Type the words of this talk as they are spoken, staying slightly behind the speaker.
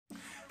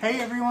Hey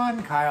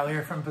everyone, Kyle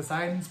here from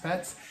Poseidon's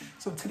Pets.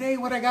 So today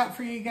what I got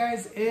for you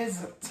guys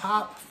is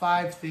top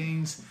 5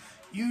 things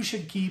you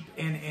should keep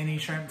in any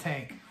shrimp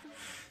tank.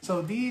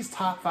 So these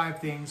top 5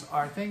 things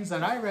are things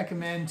that I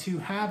recommend to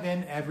have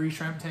in every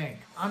shrimp tank.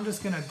 I'm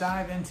just gonna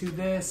dive into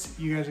this.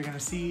 You guys are gonna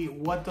see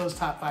what those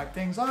top 5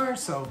 things are.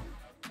 So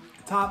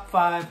top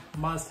 5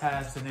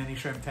 must-haves in any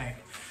shrimp tank.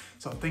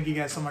 So thank you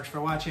guys so much for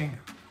watching.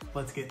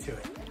 Let's get to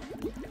it.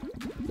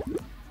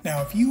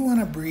 Now, if you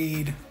wanna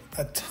breed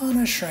a ton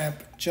of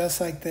shrimp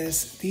just like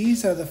this,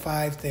 these are the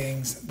 5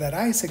 things that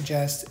I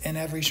suggest in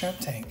every shrimp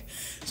tank.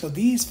 So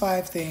these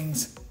 5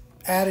 things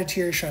added to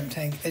your shrimp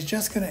tank is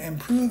just going to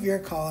improve your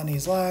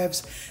colony's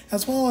lives,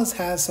 as well as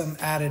has some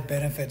added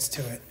benefits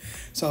to it.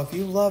 So if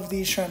you love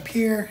these shrimp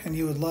here and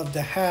you would love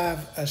to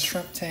have a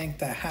shrimp tank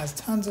that has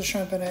tons of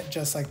shrimp in it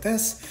just like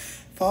this,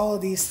 follow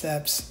these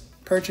steps,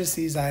 purchase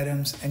these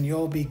items, and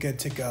you'll be good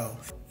to go.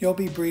 You'll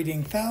be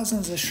breeding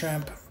thousands of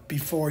shrimp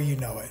before you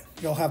know it.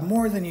 You'll have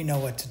more than you know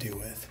what to do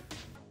with.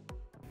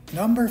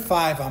 Number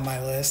 5 on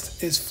my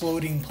list is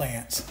floating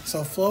plants.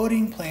 So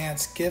floating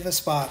plants give a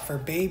spot for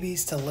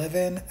babies to live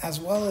in, as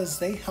well as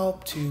they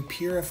help to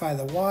purify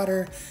the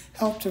water,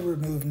 help to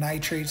remove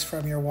nitrates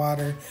from your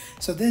water.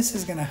 So this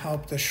is gonna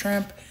help the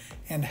shrimp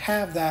and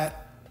have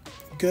that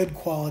good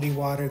quality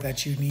water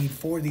that you need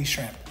for these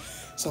shrimp.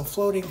 So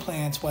floating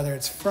plants, whether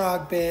it's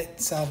frog bit,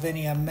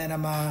 Salvinia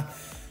minima,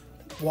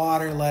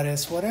 water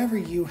lettuce, whatever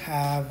you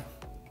have,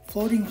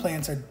 floating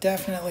plants are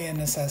definitely a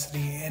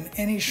necessity in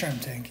any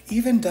shrimp tank.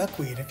 Even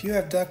duckweed. If you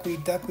have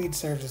duckweed, duckweed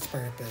serves its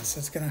purpose.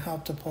 It's going to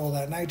help to pull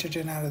that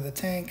nitrogen out of the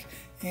tank,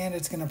 and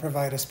it's going to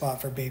provide a spot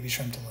for baby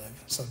shrimp to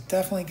live. So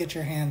definitely get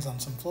your hands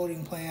on some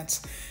floating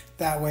plants.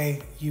 That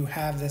way you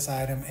have this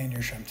item in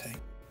your shrimp tank.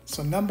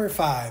 So number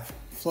 5,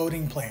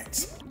 floating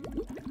plants.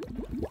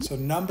 So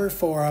number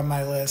 4 on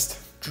my list,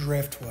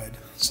 driftwood.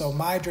 So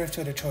my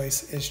driftwood of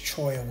choice is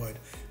cholla wood.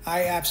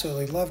 I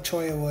absolutely love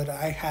cholla wood.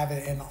 I have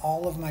it in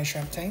all of my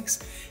shrimp tanks,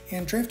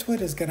 and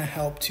driftwood is going to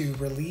help to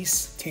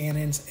release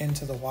tannins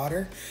into the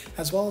water,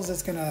 as well as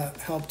it's going to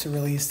help to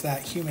release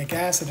that humic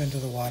acid into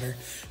the water,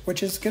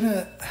 which is going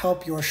to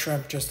help your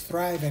shrimp just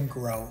thrive and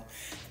grow.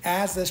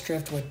 As this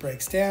driftwood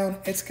breaks down,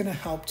 it's going to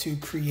help to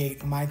create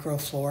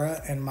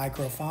microflora and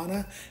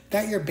microfauna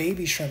that your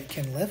baby shrimp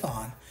can live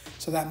on.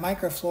 So that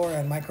microflora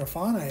and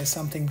microfauna is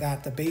something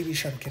that the baby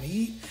shrimp can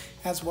eat,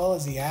 as well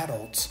as the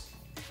adults.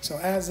 So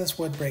as this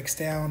wood breaks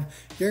down,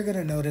 you're going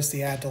to notice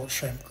the adult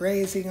shrimp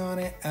grazing on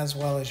it, as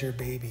well as your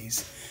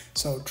babies.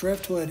 So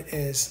driftwood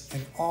is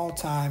an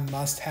all-time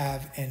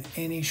must-have in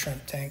any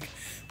shrimp tank,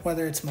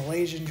 whether it's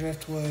Malaysian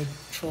driftwood,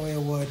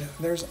 cholla wood.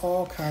 There's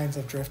all kinds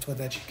of driftwood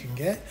that you can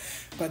get,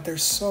 but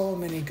there's so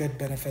many good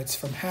benefits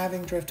from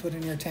having driftwood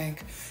in your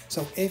tank.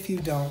 So if you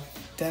don't,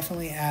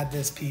 definitely add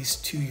this piece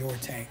to your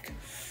tank.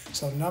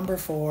 So number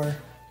 4,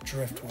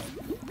 driftwood.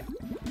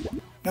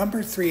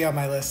 Number 3 on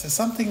my list is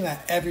something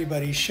that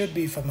everybody should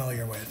be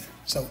familiar with.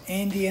 So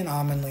Indian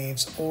almond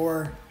leaves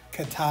or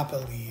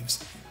catappa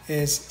leaves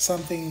is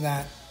something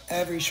that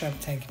every shrimp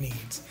tank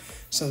needs.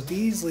 So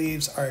these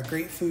leaves are a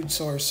great food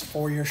source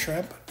for your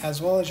shrimp, as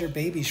well as your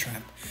baby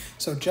shrimp.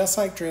 So just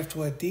like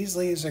driftwood, these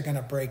leaves are going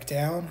to break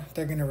down.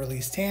 They're going to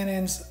release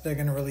tannins. They're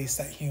going to release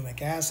that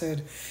humic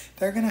acid.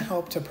 They're going to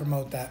help to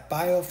promote that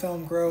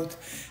biofilm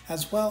growth,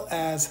 as well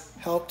as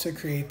help to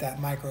create that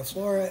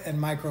microflora and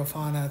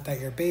microfauna that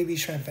your baby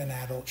shrimp and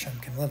adult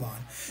shrimp can live on.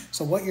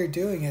 So what you're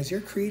doing is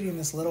you're creating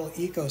this little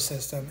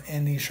ecosystem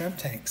in these shrimp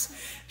tanks.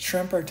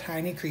 Shrimp are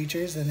tiny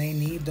creatures, and they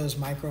need those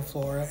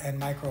microflora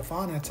and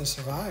microfauna to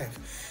survive.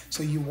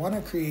 So you want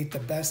to create the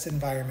best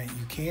environment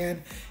you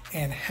can,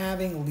 and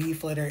having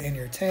leaf litter in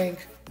your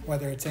tank,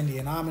 whether it's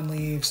Indian almond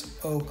leaves,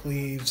 oak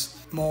leaves,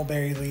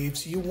 mulberry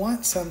leaves, you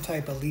want some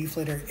type of leaf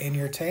litter in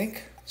your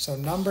tank. So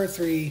number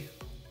 3,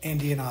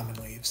 Indian almond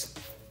leaves.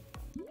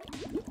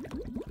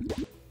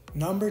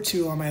 Number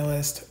 2 on my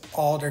list,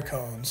 alder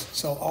cones.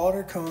 So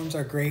alder cones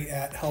are great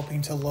at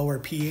helping to lower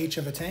pH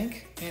of a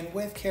tank, and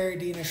with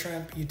Caridina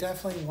shrimp, you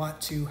definitely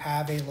want to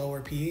have a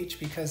lower pH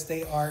because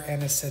they are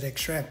an acidic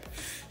shrimp.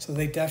 So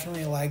they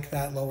definitely like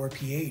that lower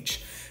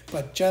pH.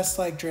 But just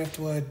like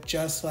driftwood,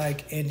 just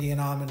like Indian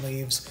almond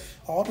leaves,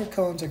 alder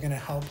cones are going to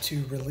help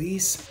to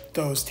release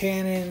those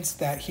tannins,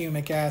 that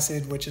humic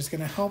acid, which is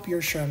going to help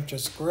your shrimp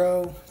just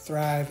grow,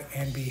 thrive,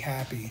 and be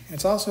happy.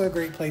 It's also a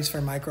great place for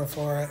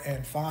microflora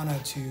and fauna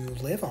to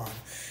live on.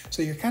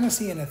 So you're kind of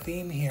seeing a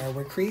theme here.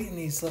 We're creating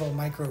these little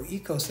micro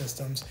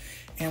ecosystems,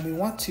 and we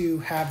want to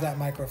have that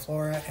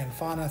microflora and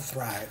fauna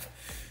thrive.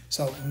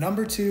 So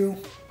number 2,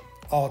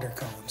 alder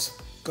cones.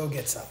 Go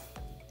get some.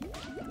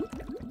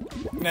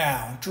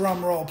 Now,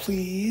 drum roll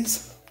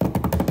please.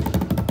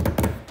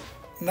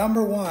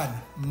 Number 1,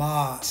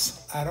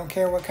 moss. I don't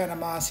care what kind of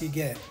moss you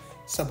get.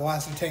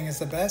 Sabwasi is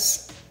the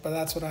best, but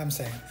that's what I'm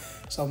saying.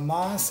 So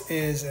moss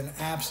is an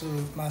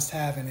absolute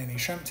must-have in any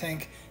shrimp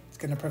tank. It's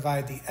going to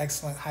provide the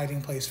excellent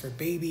hiding place for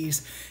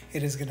babies.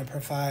 It is going to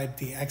provide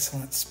the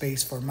excellent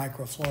space for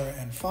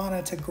microflora and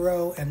fauna to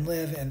grow and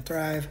live and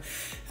thrive,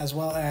 as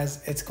well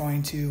as it's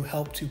going to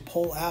help to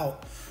pull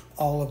out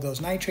all of those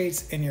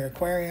nitrates in your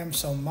aquarium.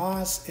 So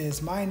moss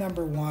is my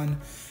number one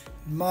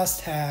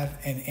must have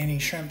in any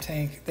shrimp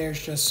tank.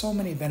 There's just so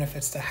many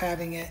benefits to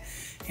having it,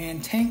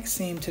 and tanks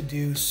seem to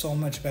do so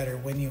much better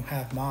when you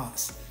have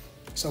moss.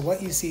 So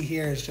what you see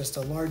here is just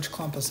a large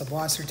clump of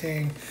Sabwaser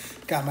tang.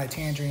 Got my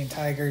Tangerine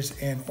Tigers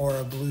and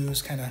Aura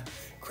Blues kind of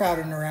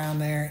crowding around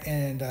there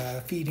and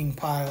feeding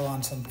pile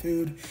on some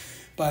food.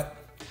 But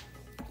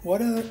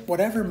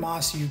whatever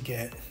moss you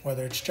get,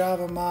 whether it's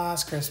Java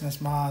moss, Christmas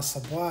moss,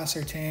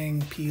 Sabwaser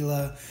tang,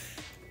 Pila,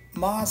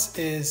 moss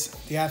is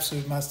the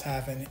absolute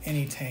must-have in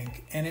any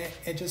tank, and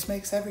it just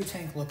makes every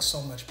tank look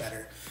so much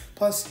better.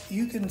 Plus,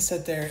 you can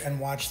sit there and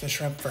watch the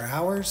shrimp for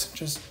hours,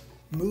 just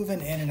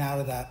moving in and out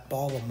of that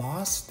ball of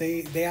moss.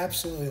 They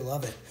absolutely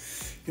love it.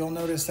 You'll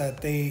notice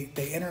that they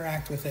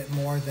interact with it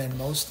more than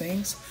most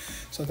things.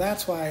 So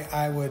that's why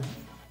I would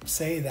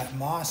say that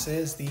moss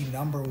is the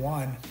number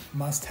one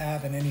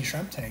must-have in any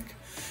shrimp tank.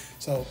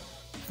 So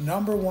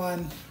number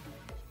one,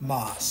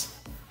 moss.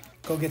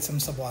 Go get some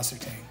Sabwaser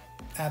tang.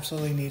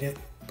 Absolutely need it.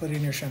 Put it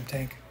in your shrimp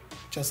tank,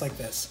 just like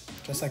this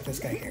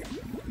guy here.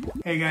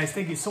 Hey guys,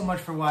 thank you so much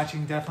for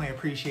watching. Definitely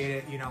appreciate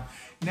it.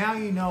 Now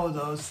you know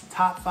those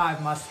top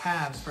 5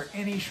 must-haves for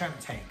any shrimp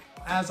tank.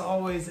 As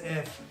always,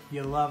 if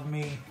you love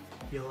me,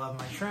 you love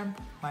my shrimp,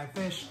 my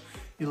fish,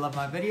 you love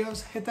my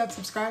videos, hit that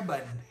subscribe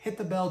button. Hit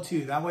the bell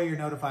too. That way you're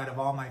notified of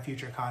all my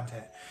future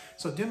content.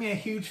 So do me a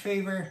huge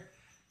favor.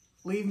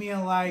 Leave me a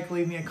like,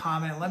 leave me a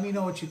comment, let me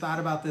know what you thought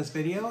about this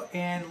video,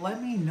 and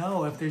let me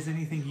know if there's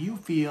anything you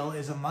feel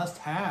is a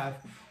must-have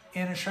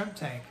in a shrimp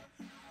tank.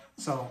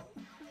 So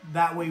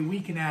that way we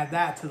can add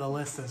that to the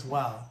list as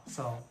well.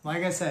 So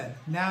like I said,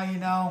 now you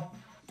know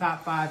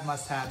top 5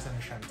 must-haves in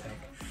a shrimp tank.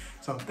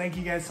 So thank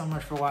you guys so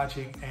much for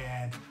watching,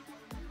 and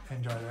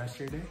enjoy the rest of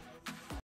your day.